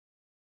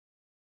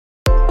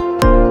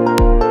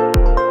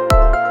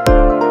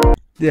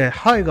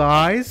Hi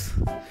guys!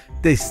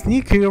 The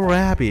sneaky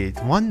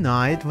rabbit. One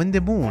night when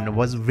the moon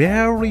was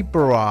very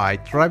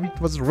bright,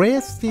 Rabbit was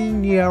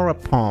resting near a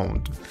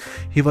pond.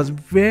 He was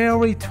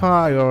very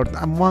tired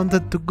and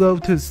wanted to go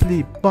to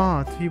sleep,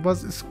 but he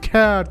was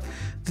scared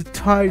the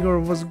tiger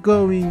was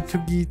going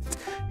to eat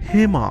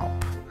him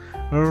up.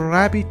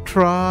 Rabbit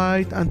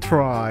tried and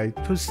tried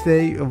to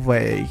stay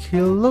awake.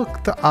 He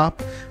looked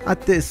up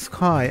at the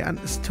sky and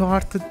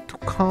started to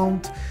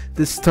count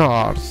the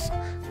stars.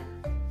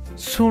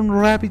 Soon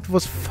Rabbit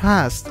was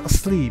fast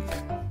asleep.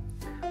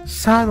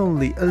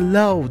 Suddenly a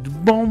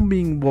loud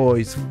booming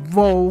voice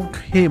woke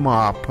him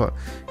up.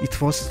 It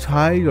was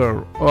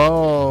Tiger.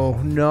 "Oh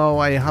no,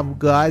 I have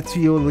got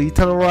you,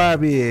 little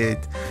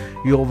rabbit.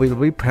 You will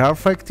be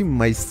perfect in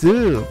my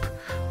soup."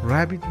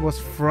 Rabbit was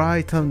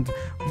frightened,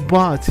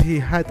 but he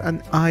had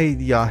an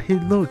idea. He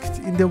looked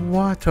in the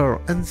water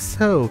and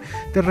saw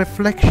the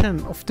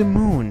reflection of the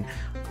moon.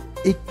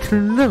 It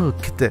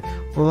looked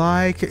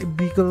like a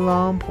big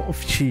lump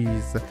of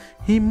cheese.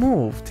 He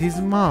moved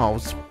his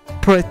mouth,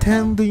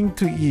 pretending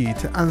to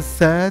eat, and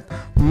said,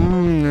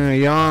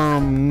 Yum,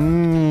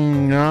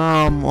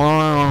 yum,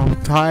 oh,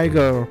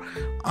 Tiger,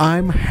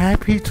 I'm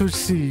happy to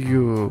see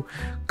you.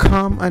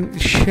 Come and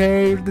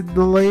share the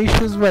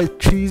delicious white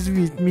cheese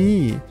with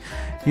me.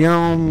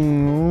 Yum,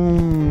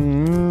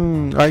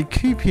 I'm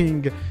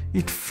keeping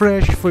it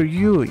fresh for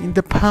you in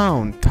the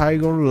pound."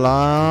 Tiger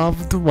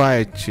loved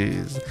white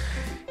cheese.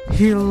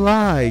 He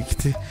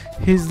liked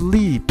his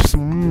lips.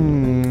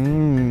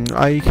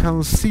 "I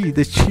can see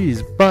the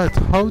cheese, but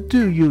how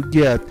do you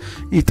get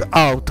it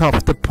out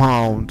of the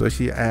pound?"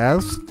 he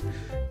asked.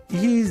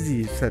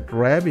 "Easy," said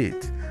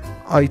Rabbit.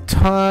 "I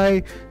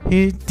tie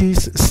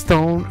this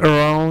stone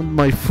around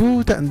my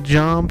foot and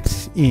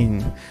jumped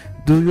in.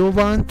 Do you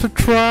want to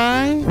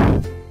try?"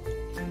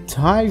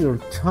 Tiger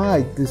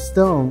tied the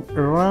stone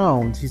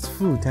around his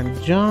foot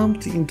and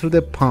jumped into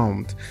the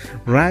pond.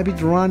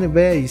 Rabbit ran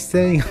away,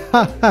 saying,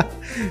 "Ha ha,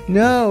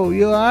 no,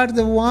 you are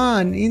the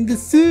one in the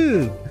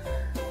soup."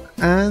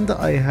 And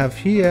I have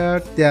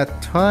heard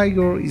that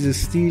Tiger is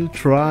still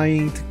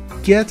trying to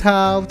get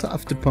out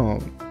of the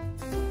pond.